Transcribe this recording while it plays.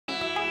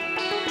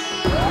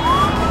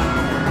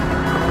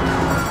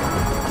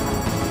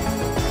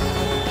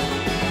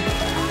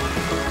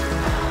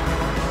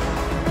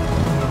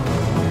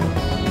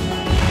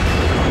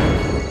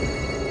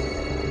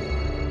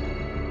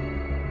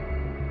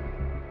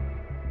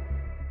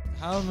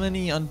How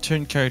many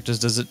unturned characters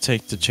does it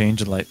take to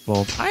change a light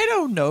bulb? I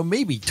don't know,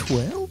 maybe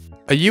 12?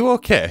 Are you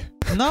okay?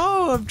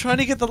 No, I'm trying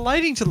to get the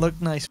lighting to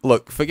look nice.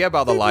 Look, forget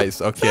about the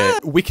lights, okay?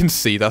 We can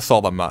see, that's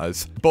all that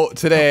matters. But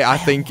today, I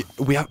think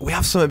we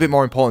have something a bit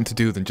more important to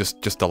do than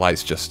just the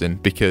lights, Justin,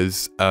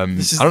 because, I don't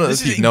know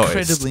if you've noticed.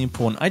 This is incredibly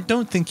important. I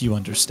don't think you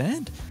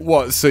understand.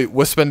 What, so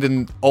we're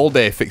spending all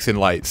day fixing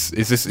lights?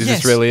 Is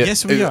this really it?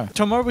 Yes, we are.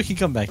 Tomorrow we can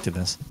come back to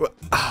this.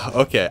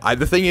 Okay,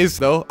 the thing is,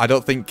 though, I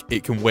don't think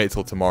it can wait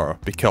till tomorrow,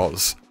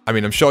 because... I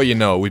mean, I'm sure you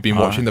know, we've been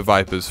watching the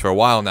Vipers for a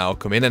while now,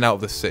 come in and out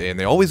of the city, and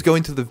they always go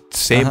into the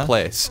same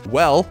place.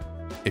 Well,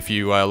 if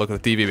you look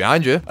at the TV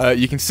behind you,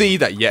 you can see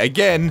that yet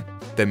again,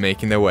 they're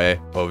making their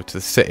way over to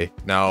the city.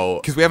 Now,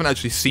 because we haven't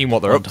actually seen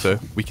what they're up to,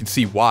 we can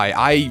see why.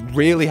 I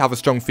really have a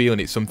strong feeling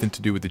it's something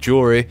to do with the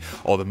jewelry,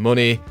 or the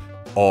money,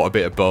 or a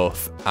bit of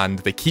both, and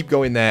they keep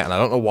going there, and I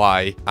don't know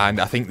why, and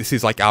I think this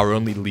is like our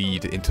only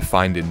lead into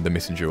finding the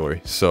missing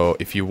jewelry. So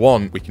if you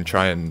want, we can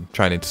try and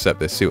intercept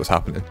this, see what's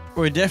happening.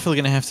 We're definitely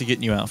going to have to get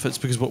new outfits,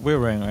 because what we're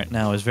wearing right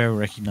now is very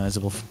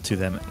recognizable to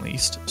them at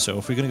least. So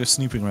if we're going to go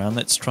snooping around,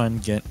 let's try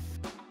and get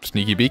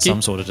Sneaky beaky?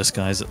 some sort of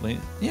disguise at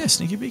least. Yeah,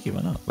 sneaky beaky,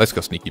 why not? Let's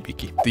go sneaky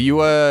beaky. Do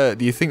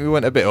you think we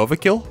went a bit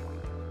overkill?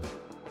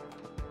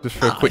 Just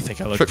for a quick I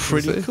think I look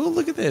pretty cool,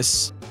 look at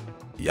this.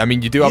 I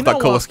mean, you do have that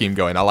color scheme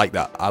going. I like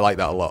that. I like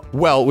that a lot.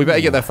 Well, we better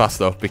get there fast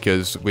though,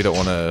 because we don't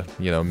want to,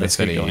 you know, miss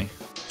any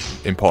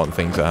important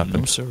things that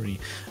happen. No, sorry.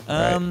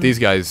 Right. These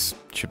guys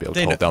should be able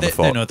to hold down the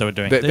fort. They know what they're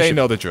doing. They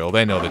know the drill.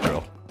 They know the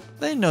drill.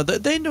 They know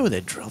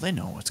their drill. They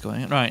know what's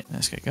going on. Right,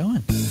 let's get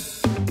going.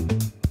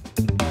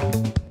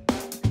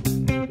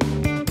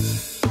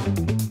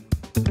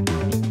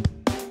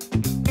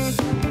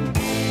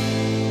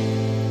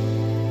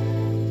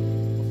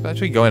 What's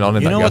actually going on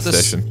in that gas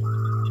station?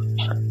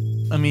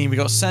 I mean, we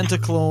got Santa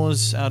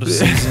Claus out of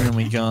season, and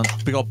we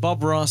got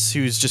Bob Ross,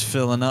 who's just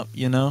filling up,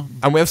 you know.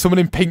 And we have someone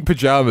in pink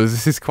pajamas.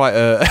 This is quite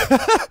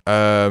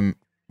a.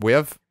 We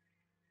have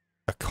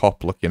a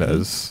cop looking at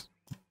us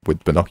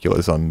with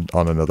binoculars on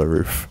another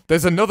roof.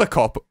 There's another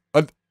cop.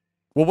 Well,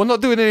 we're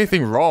not doing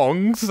anything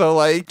wrong, so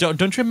like.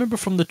 Don't you remember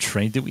from the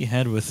trade that we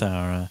had with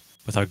our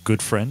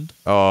good friend?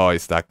 Oh,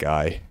 it's that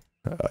guy.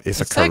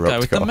 It's a corrupt that guy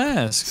with cop. the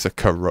mask. It's a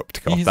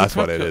corrupt cop. That's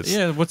what it is.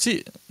 Yeah, what's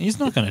he? He's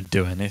not gonna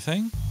do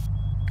anything.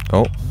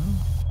 Oh.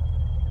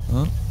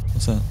 Oh,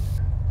 what's that?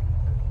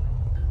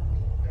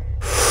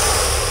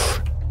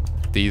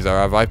 These are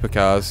our Viper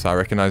cars. I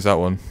recognize that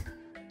one.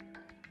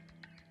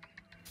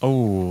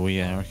 Oh,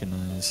 yeah, I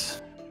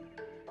recognize.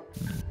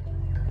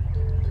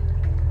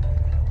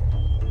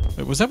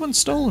 Wait, was that one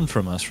stolen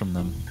from us from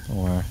them?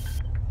 Or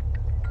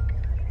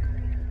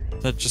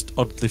is that just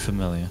oddly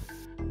familiar?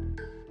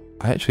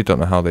 I actually don't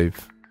know how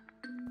they've...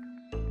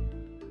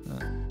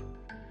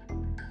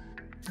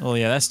 Oh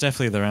yeah, that's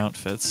definitely their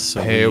outfits.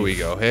 So here we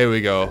go, here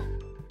we go.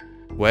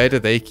 Where do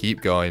they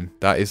keep going?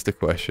 That is the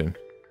question.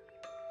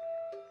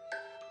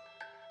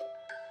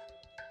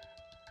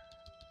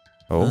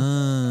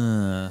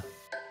 Oh.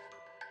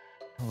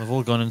 Well, they've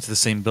all gone into the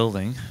same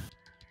building.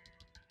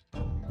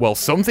 Well,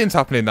 something's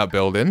happening in that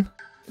building.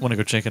 Want to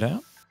go check it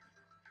out?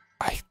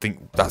 I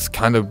think that's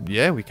kind of...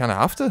 Yeah, we kind of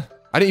have to.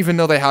 I didn't even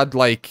know they had,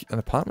 like, an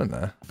apartment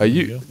there. Are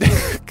you...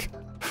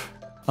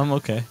 I'm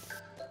okay.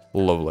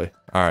 Lovely.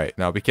 All right,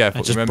 now be careful.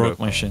 I just Remember, broke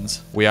my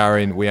shins. We are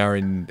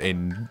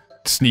in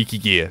sneaky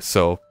gear,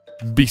 so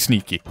be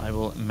sneaky. I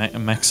will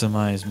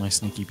maximize my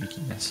sneaky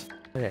beakiness.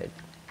 Okay,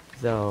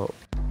 so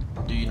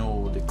do you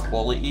know the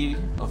quality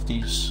of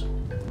these?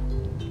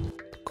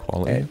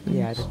 Quality?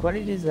 Yeah, the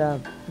qualities are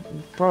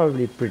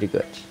probably pretty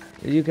good.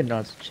 You can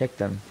also check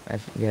them, I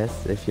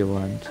guess, if you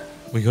want.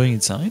 We're going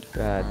inside?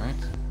 But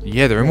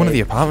yeah, they're in one of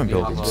the apartment we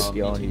buildings. have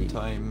a meeting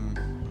time,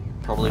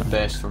 probably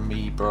best for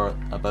me, but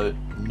about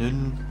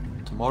noon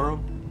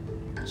tomorrow.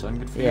 Sound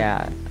good for you?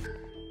 Yeah.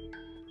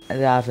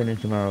 The afternoon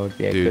tomorrow would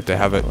be a Dude, good they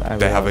have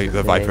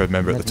the Viper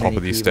member at the top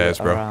of these stairs,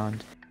 bro.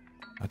 Around.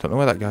 I don't know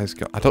where that guy's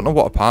got. I don't know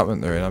what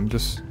apartment they're in. I'm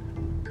just.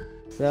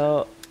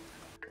 So.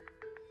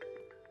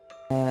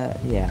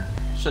 Yeah.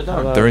 Sit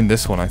down. They're in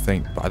this one, I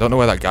think, but I don't know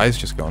where that guy's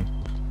just gone.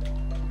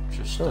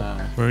 Just.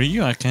 Where are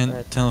you? I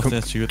can't tell if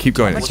that's you. Keep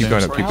going up. Keep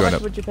going up. Keep How going much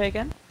up. would you pay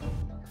again?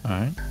 All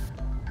right.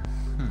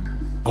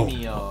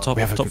 Oh, top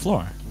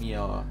floor. Give me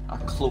a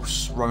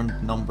close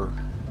round number.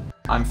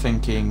 I'm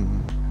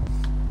thinking.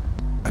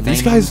 Are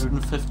these guys?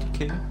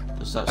 950k?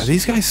 Does that Are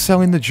these guys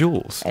selling the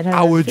jewels?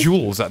 Our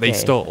jewels that they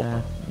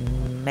stole?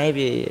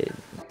 Maybe.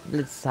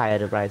 Let's higher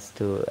the price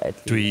to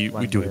at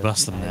least do we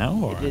bust them now,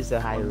 or? It is a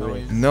high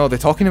risk. No, they're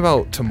talking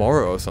about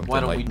tomorrow or something.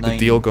 Why don't Like we the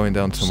deal going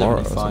down tomorrow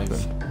or 75?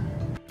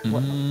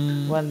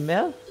 something. 1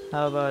 mil?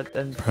 How about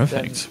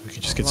Perfect. We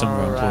could just get some of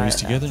our employees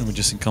together and we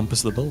just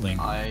encompass the building.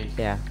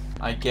 Yeah.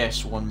 I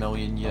guess 1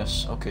 million.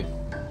 Yes. Okay.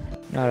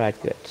 All right,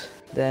 good.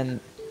 Then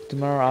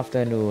tomorrow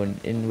afternoon,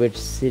 in which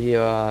city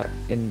or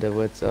in the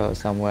woods or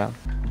somewhere?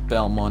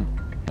 Belmont.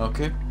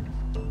 Okay.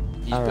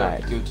 He's All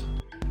back. right. Good.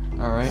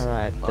 All right. All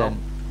right, Well, then.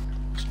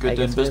 it's good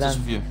doing business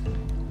with you.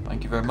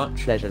 Thank you very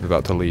much. Pleasure. They're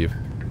about to leave.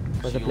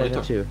 It was See a you pleasure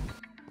later. too.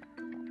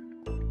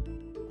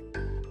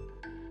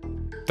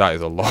 That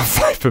is a lot of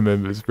Viper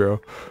members,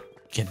 bro.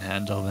 Can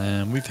handle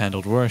them. We've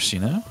handled worse, you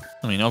know?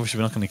 I mean, obviously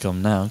we're not going to kill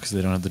them now because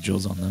they don't have the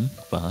jewels on them,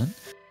 but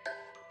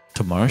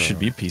tomorrow should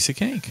be a piece of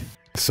cake.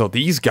 So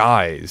these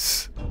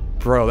guys,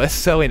 bro, they're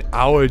selling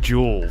our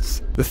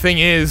jewels. The thing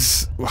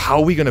is, how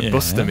are we going to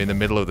bust them in the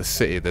middle of the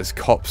city? There's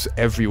cops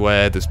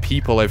everywhere. There's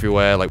people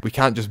everywhere. Like, we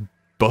can't just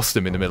bust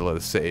them in the middle of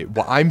the city.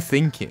 What I'm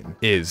thinking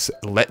is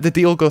let the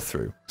deal go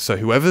through. So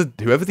whoever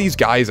these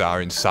guys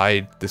are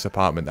inside this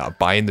apartment that are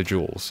buying the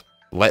jewels,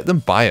 let them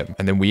buy them,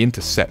 and then we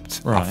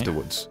intercept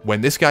afterwards. When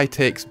this guy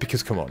takes...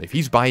 Because, come on, if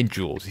he's buying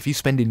jewels, if he's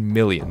spending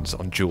millions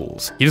on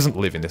jewels, he doesn't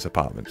live in this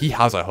apartment. He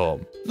has a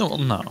home. No,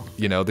 no.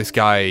 You know, this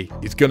guy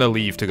is going to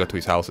leave to go to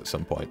his house at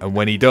some point. And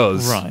when he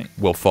does,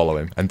 we'll follow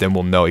him. And then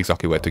we'll know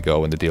exactly where to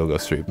go when the deal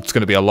goes through. It's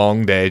going to be a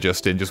long day,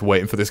 Justin, just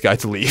waiting for this guy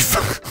to leave.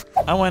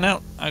 I went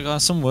out. I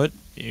got some wood.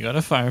 You got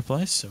a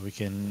fireplace, so we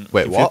can...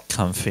 Wait, what?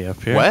 Comfy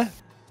up here. Where?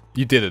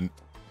 You didn't.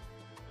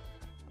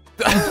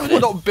 We're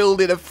not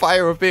building a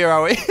fire up here,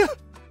 are we?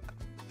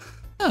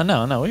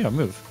 No, we gotta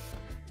move.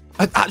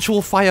 An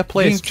actual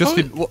fireplace,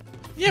 Justin. What?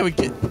 Yeah, we're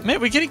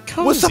getting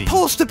cozy. We're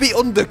supposed to be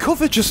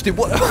undercover, Justin.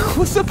 What?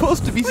 We're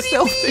supposed to be stealthy.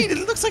 What do you mean?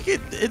 It looks like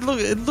it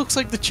looks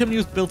like the chimney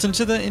was built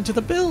into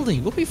the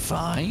building. We'll be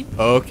fine.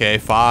 Okay,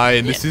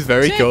 fine. This is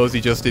very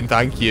cozy, Justin.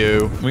 Thank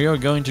you. We are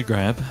going to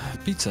grab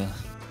pizza.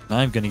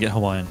 I'm gonna get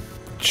Hawaiian.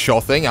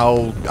 Sure thing.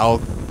 I'll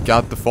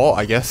guard the fort,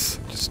 I guess.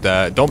 Just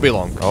don't be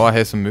long. Oh, I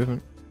hear some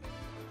movement.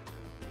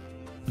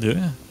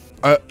 Yeah.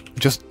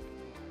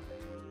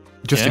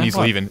 Justin, he's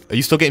leaving. Are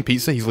you still getting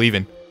pizza? He's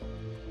leaving.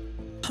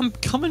 I'm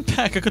coming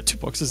back. I got 2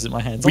 boxes in my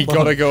hands. We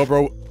gotta go,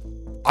 bro.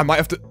 I might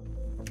have to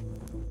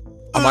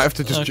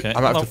just. I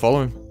might have to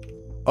follow him.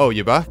 Oh,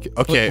 you're back.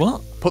 Okay.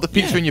 What? Put the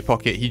pizza in your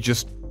pocket. He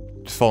just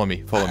follow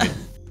me. Follow me.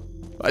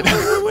 I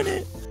ruined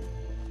it.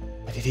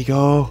 Where did he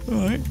go?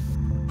 Alright.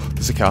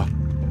 There's a car.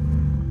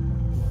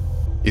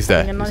 He's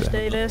there. Having a nice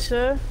day there,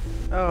 sir.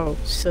 Oh,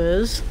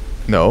 sirs.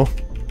 No.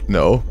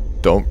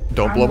 Don't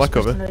blow my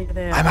cover.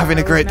 I'm having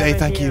a great day,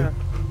 thank you.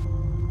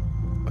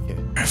 Okay.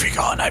 Where have you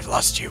gone? I've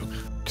lost you.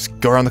 Just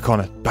go around the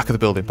corner. Back of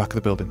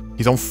the building.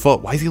 He's on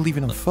foot. Why is he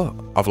leaving on foot?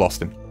 I've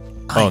lost him.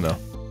 Oh no.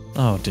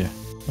 Oh dear.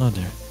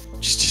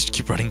 Just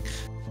keep running.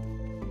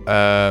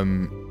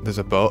 There's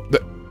a boat.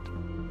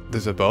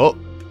 There's a boat,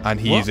 and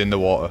he's in the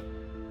water.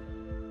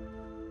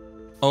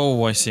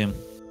 Oh, I see him.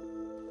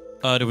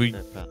 What do we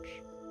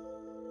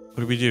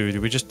do? Do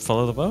we just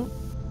follow the boat?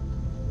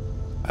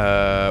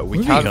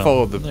 We can't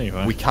follow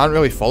the. We can't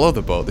really follow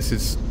the boat. This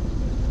is.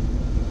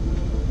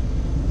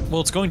 Well,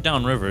 it's going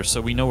downriver,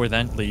 so we know where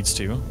that leads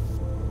to.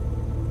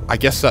 I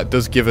guess that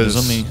does give us.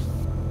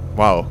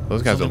 Wow,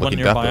 those guys are looking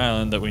dapper. There's only one nearby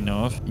island that we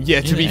know of. Yeah,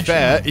 to be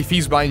fair, if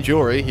he's buying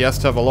jewelry, he has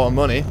to have a lot of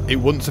money. It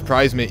wouldn't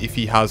surprise me if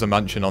he has a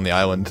mansion on the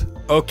island.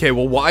 Okay,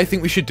 well, what I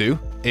think we should do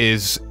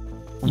is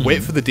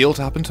wait for the deal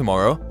to happen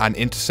tomorrow and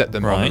intercept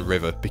them on the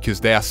river, because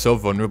they are so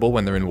vulnerable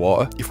when they're in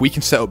water. If we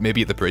can set up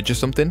maybe at the bridge or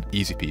something,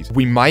 easy peasy.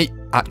 We might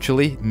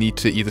actually need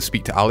to either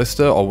speak to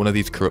Alistair or one of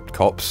these corrupt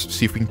cops,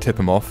 see if we can tip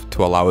them off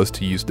to allow us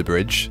to use the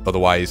bridge.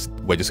 Otherwise,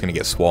 we're just going to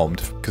get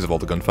swarmed because of all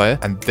the gunfire,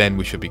 and then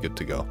we should be good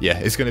to go. Yeah,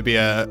 it's going to be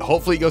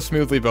hopefully it goes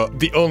smoothly, but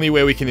the only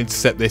way we can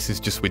intercept this is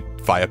just with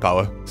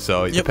firepower.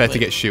 So prepare to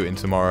get shooting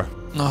tomorrow.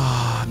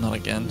 Ah, not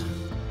again.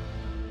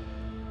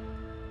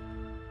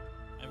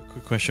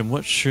 Quick question,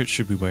 what shirt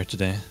should we wear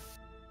today?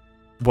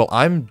 Well,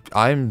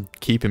 I'm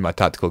keeping my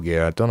tactical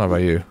gear. I don't know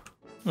about you.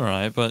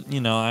 Alright, but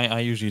you know, I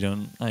usually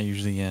don't.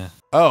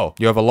 Oh,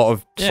 you have a lot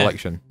of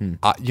selection.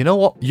 You know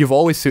what? You've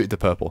always suited the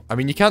purple. I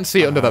mean, you can't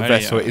see it under that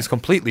vest, so it is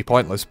completely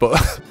pointless, but...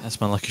 That's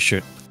my lucky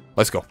shirt.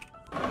 Let's go.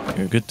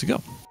 You're good to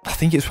go. I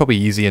think it's probably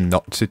easier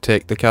not to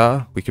take the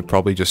car. We could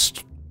probably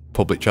just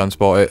public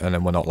transport it, and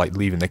then we're not like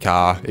leaving the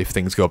car if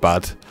things go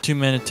bad. 2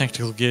 men in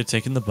tactical gear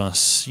taking the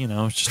bus, you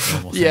know, it's just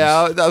normal things.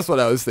 Yeah, that's what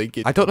I was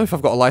thinking. I don't know if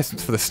I've got a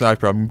license for the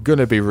sniper. I'm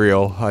gonna be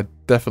real. I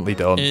definitely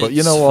don't. But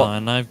you know what? It's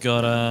fine. I've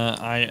got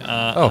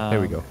a. Oh, here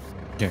we go.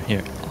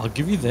 Here. I'll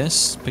give you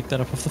this. Pick that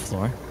up off the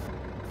floor.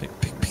 Pick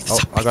this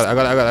up. I got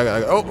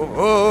it.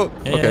 Oh.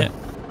 Okay.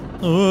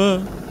 All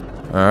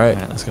right.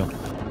 Let's go.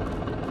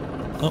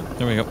 Oh,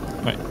 there we go.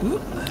 Right.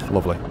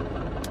 Lovely.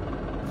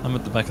 I'm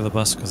at the back of the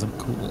bus because I'm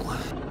cool.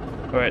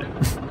 Alright.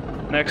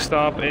 Next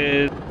stop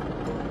is...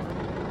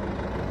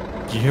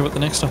 Did you hear what the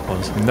next stop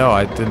was? No,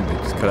 I didn't. It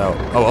just cut out.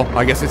 Oh well,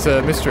 I guess it's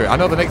a mystery. I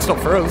know the next stop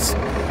for us.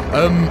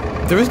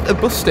 There isn't a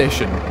bus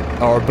station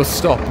or a bus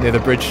stop near the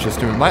bridge,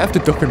 Justin. We might have to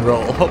duck and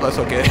roll. Hope that's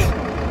okay.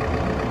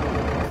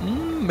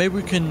 Maybe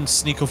we can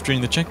sneak off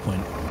during the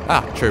checkpoint.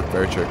 Ah, true.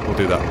 Very true. We'll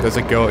do that. There's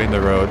a goat in the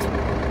road.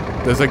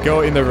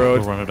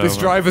 We'll run it this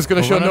over. driver's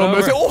gonna show no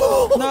mercy.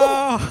 Oh!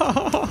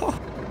 No!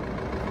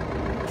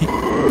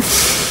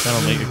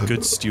 That'll make a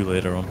good stew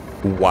later on.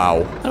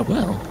 Wow. Oh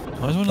well.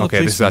 I was wondering if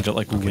these got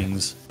like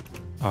wings.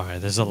 Alright,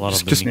 there's a lot of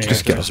them.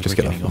 Just get off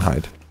and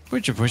hide. We're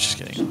just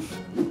getting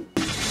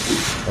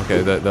off.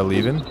 Okay, they're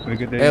leaving.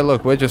 Hey,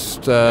 look, we're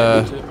just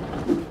Have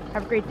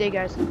a great day,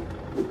 guys.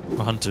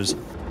 We're hunters.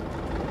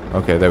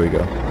 Okay, there we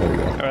go. There we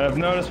go. Alright, I've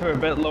noticed we're a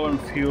bit low on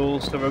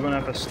fuel, so we're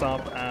gonna have to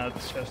stop at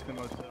Chester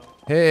Motel.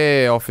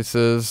 Hey,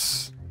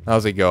 officers.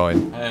 How's it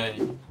going?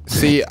 Hey.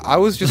 See, I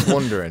was just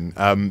wondering,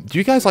 do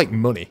you guys like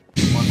money?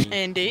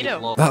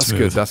 Indeedo. That's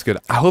good, that's good.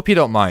 I hope you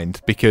don't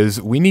mind,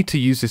 because we need to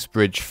use this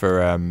bridge for,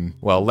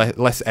 well,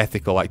 less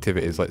ethical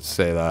activities, let's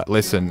say that.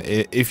 Listen,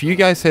 if you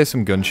guys hear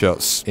some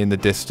gunshots in the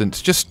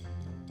distance, just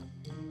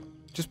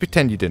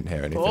pretend you didn't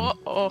hear anything,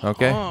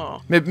 okay?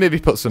 Maybe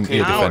put some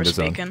ear defenders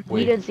on.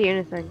 We didn't see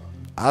anything.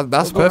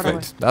 That's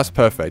perfect, that's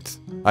perfect.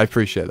 I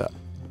appreciate that.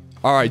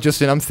 Alright,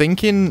 Justin, I'm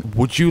thinking,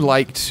 would you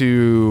like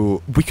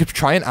to... We could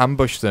try and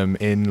ambush them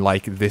in,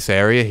 like, this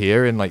area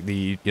here, in, like,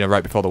 the... You know,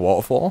 right before the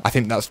waterfall. I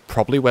think that's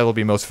probably where they'll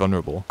be most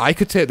vulnerable. I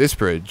could take this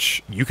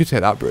bridge, you could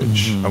take that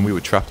bridge, and we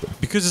would trap them.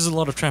 Because there's a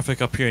lot of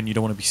traffic up here and you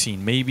don't want to be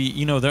seen, maybe,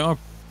 you know,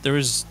 there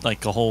is,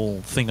 like, a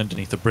whole thing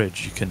underneath the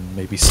bridge you can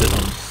maybe sit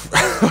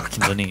on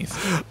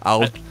underneath.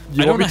 I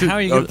don't know how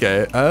you...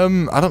 Okay, I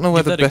don't know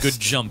where the best... a good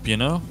jump, you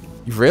know?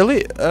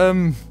 Really?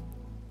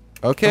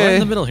 Okay. Right in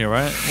the middle here,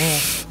 right?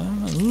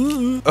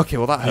 Well, okay,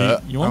 well that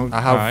hurt. You want?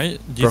 I have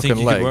Alright. Do you think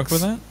you can work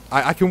with that?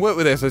 I can work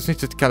with this. I just need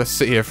to kind of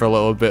sit here for a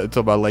little bit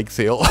until my legs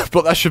heal,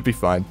 but that should be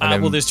fine.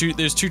 Well, there's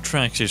two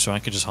tracks here, so I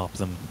could just hop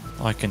them.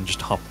 I can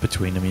just hop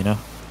between them, you know?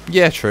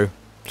 Yeah, true.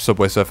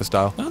 Subway Surfer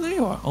style. Oh, there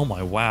you are. Oh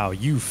my, wow,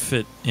 you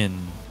fit in.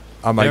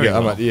 I might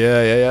get.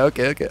 Yeah.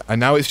 Okay.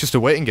 And now it's just a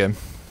waiting game.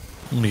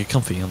 I'm gonna get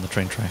comfy on the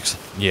train tracks.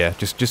 Yeah,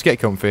 just get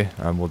comfy,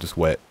 and we'll just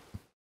wait.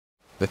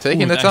 They're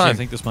taking their actually, time. I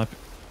think this might be...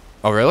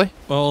 Oh, really?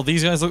 Well,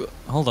 these guys look...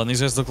 Hold on,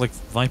 these guys look like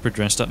Viper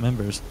dressed up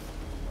members.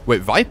 Wait,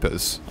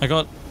 Vipers? I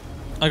got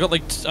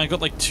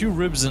like 2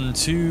 ribs and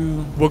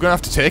 2... We're gonna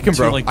have to take them,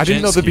 bro. Like, I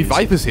didn't know there'd be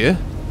Vipers here.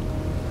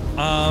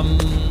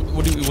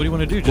 What do you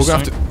want to do?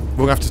 Just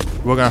we're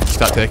gonna have to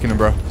start taking them,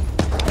 bro.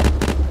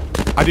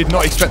 I did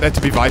not expect there to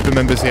be Viper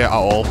members here at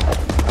all.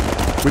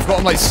 We've got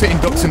them like sitting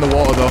ducks in the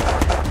water, though.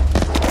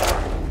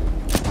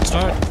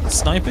 Start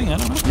sniping? I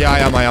don't know. Yeah, I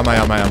am.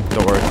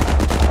 Don't worry.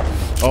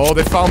 Oh,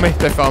 they found me.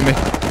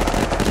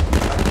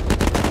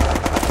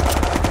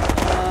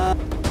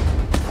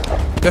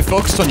 They're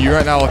focused on you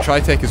right now. I'll try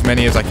to take as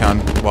many as I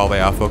can while they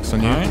are focused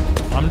on you. Alright.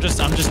 I'm just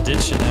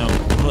ditching now.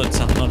 Bullets.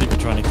 I'm not even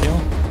trying to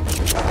kill.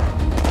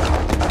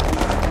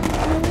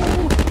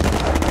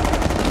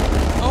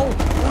 Oh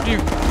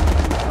dear.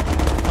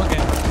 Okay.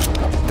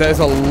 There's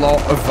a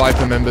lot of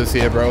Viper members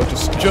here, bro.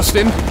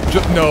 Justin.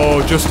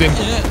 No, Justin.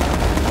 Yeah.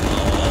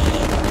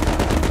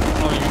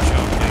 Oh, you're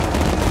joking.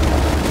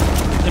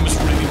 They must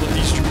really love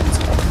these streets.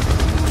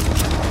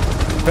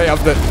 They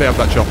have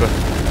that chopper.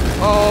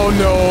 Oh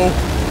no.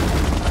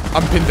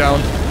 I'm pinned down.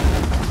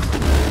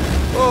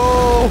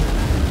 Oh!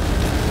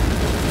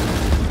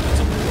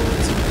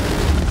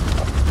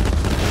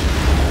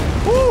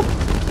 Woo!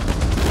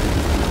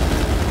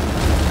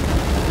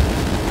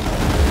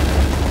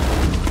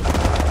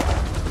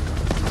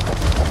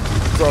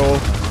 Bro,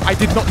 I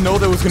did not know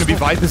there was going to be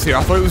Vipers here.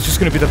 I thought it was just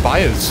going to be the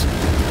buyers.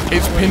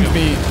 It's pinned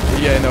me.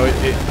 Yeah, no,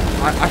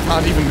 I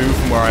can't even move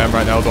from where I am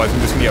right now, otherwise I'm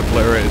just going to get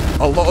obliterated.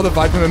 A lot of the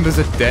Viper members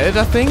are dead,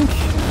 I think.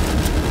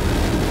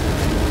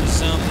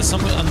 There's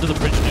someone under the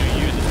bridge near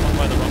you. There's one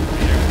by the rock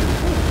here.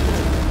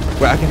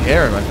 Wait, I can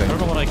hear him, I think. I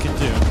don't know what I can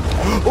do.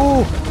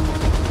 Oh!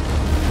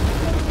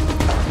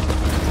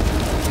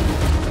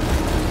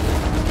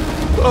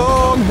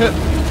 Oh, I'm hit.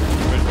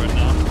 Right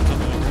now.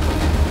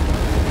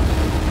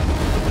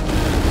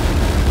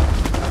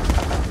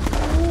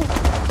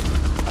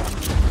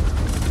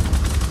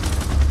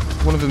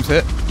 One of them's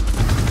hit.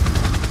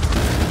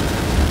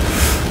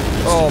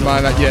 Oh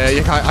man, I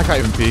can't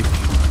even peek.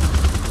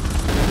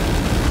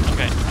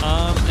 Okay.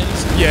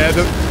 Yeah,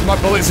 my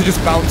bullets are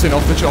just bouncing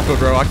off the chopper,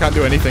 bro. I can't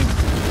do anything.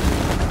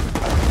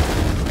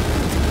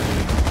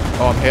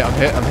 Oh, I'm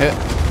hit.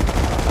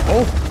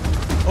 Oh,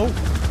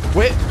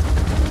 wait.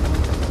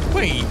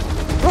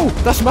 Bro,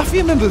 that's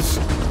Mafia members.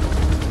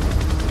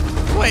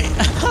 Wait.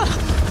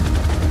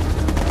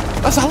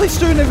 That's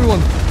Alistair and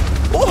everyone.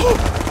 Oh!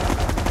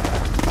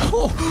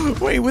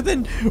 Wait,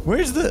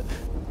 where's the...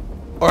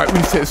 Alright, we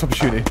need to take this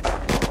opportunity.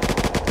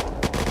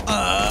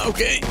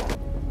 Okay.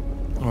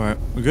 Alright,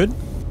 we good?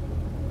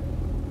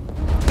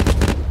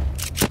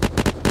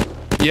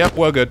 Yep,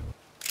 we're good.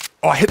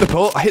 Oh, I hit the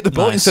boat.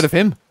 Nice. Instead of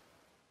him.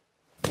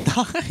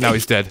 Now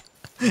he's dead.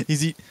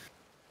 Is he...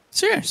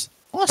 Serious?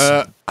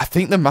 Awesome. I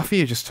think the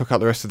Mafia just took out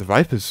the rest of the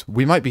Vipers.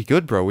 We might be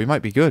good, bro. We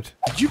might be good.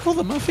 Did you call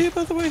the Mafia,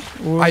 by the way?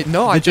 I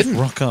didn't.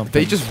 Rock up.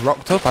 They just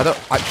rocked up. I don't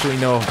actually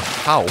know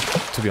how,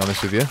 to be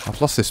honest with you. I've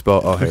lost this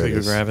boat. Oh, here it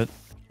is. Grab it.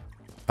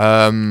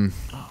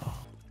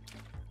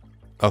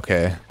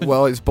 Okay.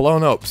 Well, it's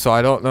blown up, so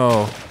I don't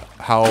know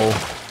how...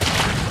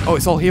 Oh,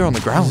 it's all here on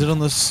the ground. Is it on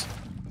this...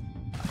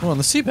 Oh, on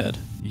the seabed?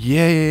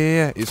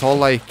 Yeah. It's all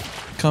like...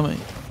 Coming.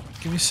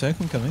 Give me a sec,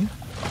 I'm coming.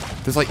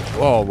 There's like...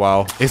 Oh,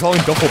 wow. It's all in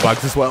duffel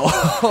bags as well.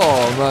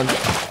 Oh, man.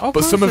 Oh,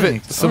 but some of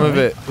it...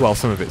 Well,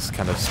 some of it's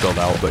kind of spilled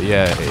out, but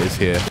yeah, it is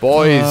here.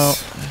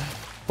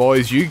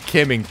 Boys, you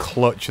came in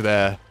clutch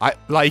there.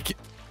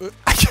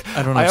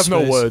 I don't I have have no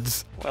space.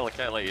 words. Well, I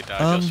can't let you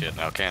die just yet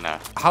now, can I?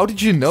 How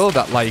did you know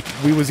that, like,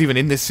 we was even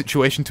in this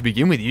situation to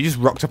begin with? You just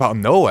rocked up out of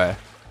nowhere.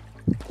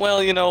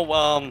 Well, you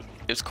know,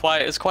 it's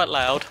quite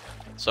loud,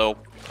 so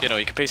you know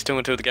you can piece two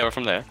and two together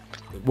from there.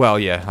 Well,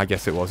 yeah, I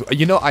guess it was.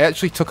 You know, I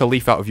actually took a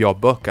leaf out of your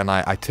book and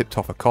I tipped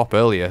off a cop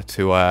earlier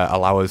to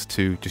allow us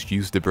to just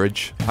use the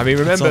bridge. I mean,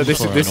 remember,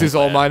 this is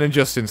all mine and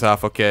Justin's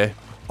half, okay?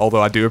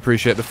 Although I do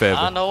appreciate the favor.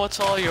 I know it's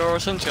all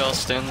yours and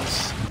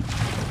Justin's.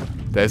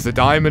 There's the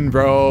diamond,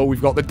 bro.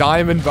 We've got the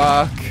diamond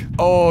back.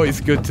 Oh,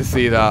 it's good to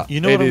see that.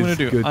 You know what I'm gonna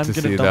do? Good I'm to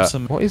gonna see dump that.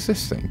 some- What is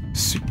this thing?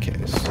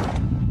 Suitcase.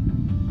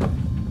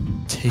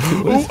 Take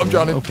it with Ooh, you I'm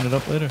drowning. and Open it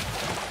up later.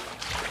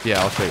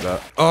 Yeah, I'll take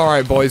that. All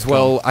right, boys.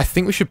 Well, I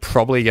think we should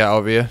probably get out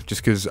of here,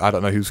 just because I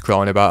don't know who's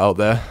crawling about out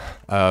there.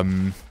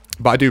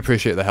 But I do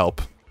appreciate the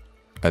help,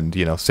 and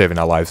you know, saving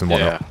our lives and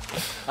whatnot.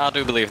 Yeah, I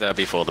do believe that'd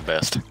be for the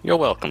best. You're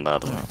welcome, by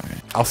the way.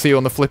 I'll see you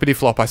on the flippity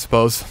flop, I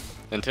suppose.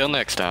 Until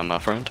next time, my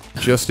friend.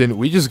 Justin,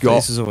 we just got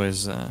This is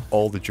always.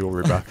 all the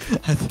jewelry back.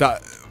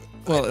 That.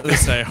 Well,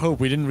 listen, I hope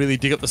we didn't really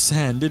dig up the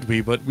sand, did we?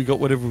 But we got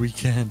whatever we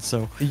can.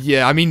 So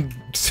Yeah, I mean,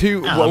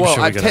 two. I'm well,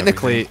 sure we got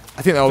technically,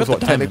 I think that was Got what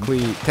the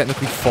diamond.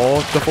 technically 4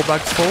 duffel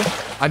bags full.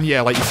 And yeah,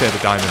 like you say, the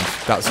diamond.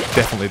 That's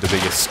definitely the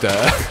biggest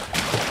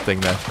thing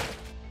there.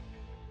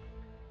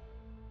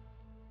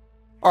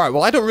 Alright,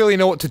 well, I don't really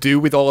know what to do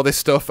with all of this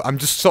stuff. I'm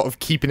just sort of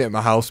keeping it at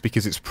my house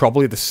because it's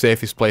probably the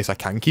safest place I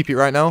can keep it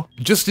right now.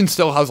 Justin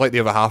still has, like, the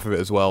other half of it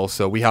as well,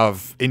 so we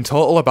have, in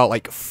total, about,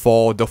 like,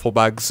 4 duffel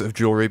bags of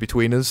jewelry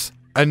between us.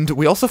 And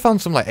we also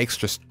found some, like,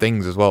 extra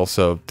things as well,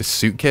 so the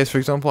suitcase, for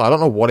example, I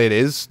don't know what it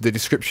is. The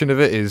description of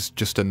it is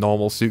just a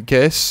normal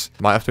suitcase.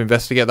 Might have to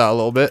investigate that a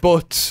little bit.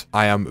 But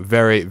I am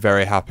very,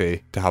 very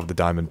happy to have the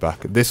diamond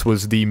back. This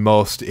was the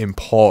most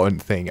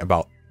important thing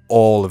about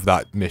all of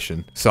that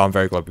mission, so I'm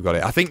very glad we got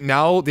it. I think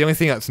now the only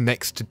thing that's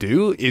next to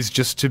do is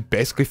just to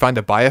basically find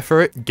a buyer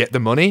for it, get the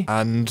money,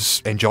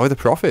 and enjoy the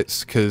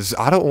profits, because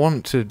I don't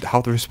want to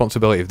have the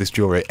responsibility of this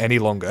jewelry any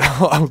longer.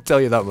 I'll tell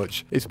you that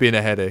much. It's been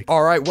a headache.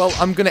 Alright, well,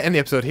 I'm going to end the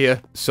episode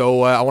here,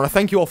 so I want to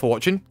thank you all for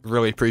watching.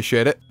 Really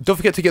appreciate it. Don't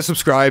forget to get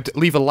subscribed,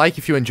 leave a like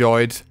if you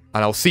enjoyed,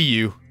 and I'll see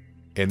you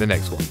in the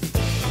next one.